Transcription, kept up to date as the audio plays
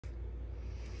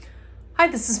Hi,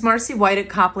 this is Marcy White at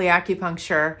Copley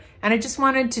Acupuncture, and I just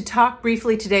wanted to talk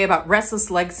briefly today about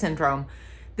restless leg syndrome.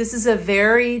 This is a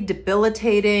very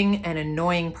debilitating and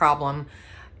annoying problem.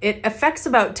 It affects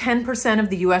about 10% of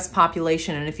the US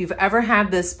population, and if you've ever had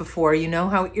this before, you know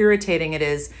how irritating it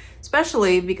is,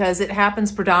 especially because it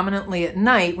happens predominantly at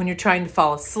night when you're trying to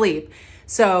fall asleep.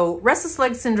 So restless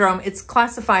leg syndrome, it's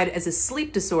classified as a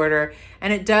sleep disorder,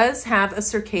 and it does have a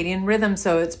circadian rhythm.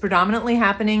 So it's predominantly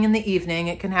happening in the evening.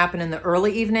 It can happen in the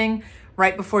early evening,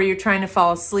 right before you're trying to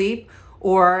fall asleep,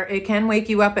 or it can wake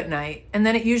you up at night. And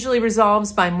then it usually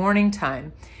resolves by morning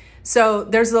time. So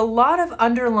there's a lot of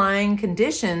underlying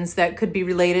conditions that could be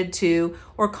related to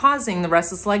or causing the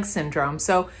restless leg syndrome.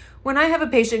 So when I have a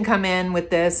patient come in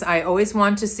with this, I always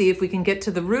want to see if we can get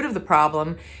to the root of the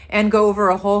problem and go over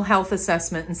a whole health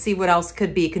assessment and see what else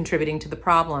could be contributing to the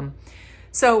problem.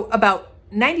 So about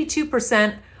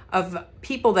 92% of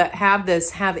people that have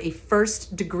this have a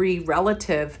first-degree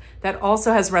relative that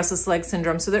also has restless leg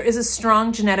syndrome. So there is a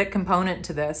strong genetic component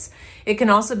to this. It can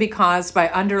also be caused by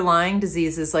underlying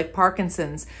diseases like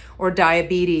Parkinson's or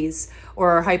diabetes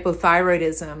or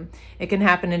hypothyroidism. It can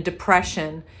happen in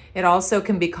depression. It also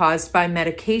can be caused by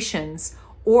medications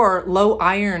or low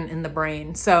iron in the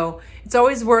brain. So it's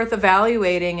always worth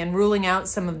evaluating and ruling out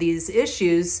some of these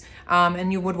issues,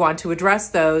 and you would want to address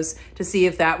those to see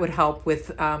if that would help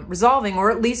with resolving or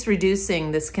at least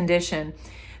reducing this condition.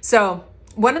 So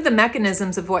one of the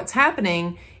mechanisms of what's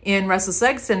happening in restless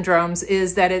leg syndromes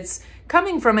is that it's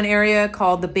coming from an area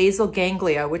called the basal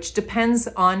ganglia, which depends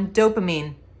on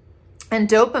dopamine. And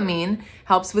dopamine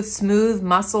helps with smooth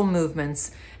muscle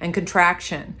movements and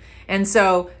contraction. And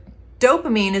so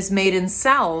dopamine is made in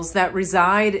cells that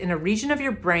reside in a region of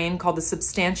your brain called the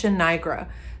substantia nigra.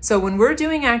 So when we're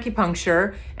doing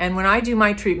acupuncture and when I do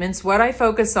my treatments, what I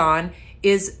focus on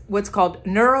is what's called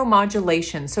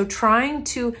neuromodulation. So trying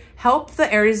to help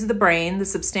the areas of the brain, the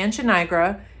substantia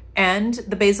nigra and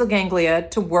the basal ganglia,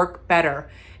 to work better.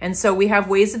 And so we have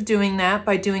ways of doing that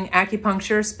by doing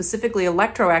acupuncture, specifically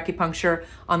electroacupuncture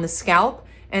on the scalp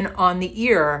and on the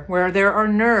ear, where there are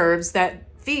nerves that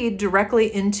feed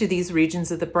directly into these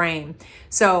regions of the brain.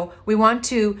 So we want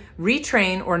to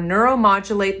retrain or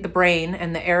neuromodulate the brain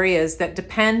and the areas that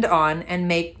depend on and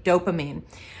make dopamine.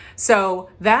 So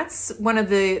that's one of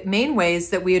the main ways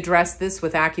that we address this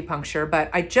with acupuncture. But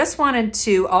I just wanted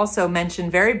to also mention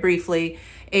very briefly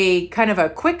a kind of a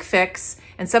quick fix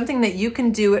and something that you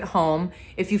can do at home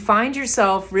if you find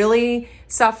yourself really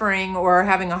suffering or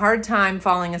having a hard time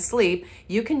falling asleep.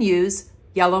 You can use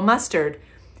yellow mustard.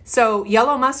 So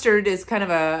yellow mustard is kind of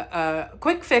a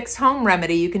quick fix home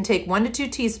remedy. You can take 1 to 2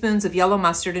 teaspoons of yellow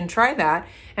mustard and try that.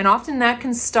 And often that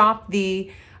can stop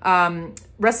the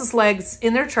restless legs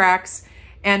in their tracks.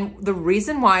 And the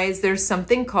reason why is there's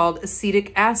something called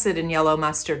acetic acid in yellow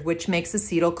mustard, which makes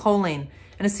acetylcholine.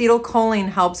 And acetylcholine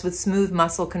helps with smooth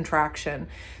muscle contraction.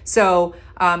 So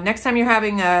next time you're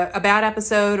having a bad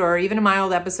episode or even a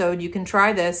mild episode, you can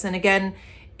try this. And again,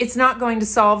 it's not going to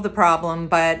solve the problem,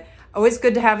 but always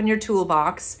good to have in your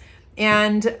toolbox.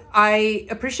 And I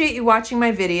appreciate you watching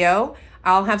my video.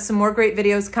 I'll have some more great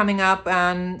videos coming up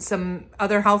on some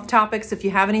other health topics. If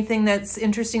you have anything that's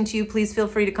interesting to you, please feel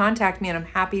free to contact me and I'm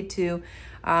happy to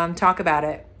talk about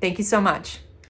it. Thank you so much.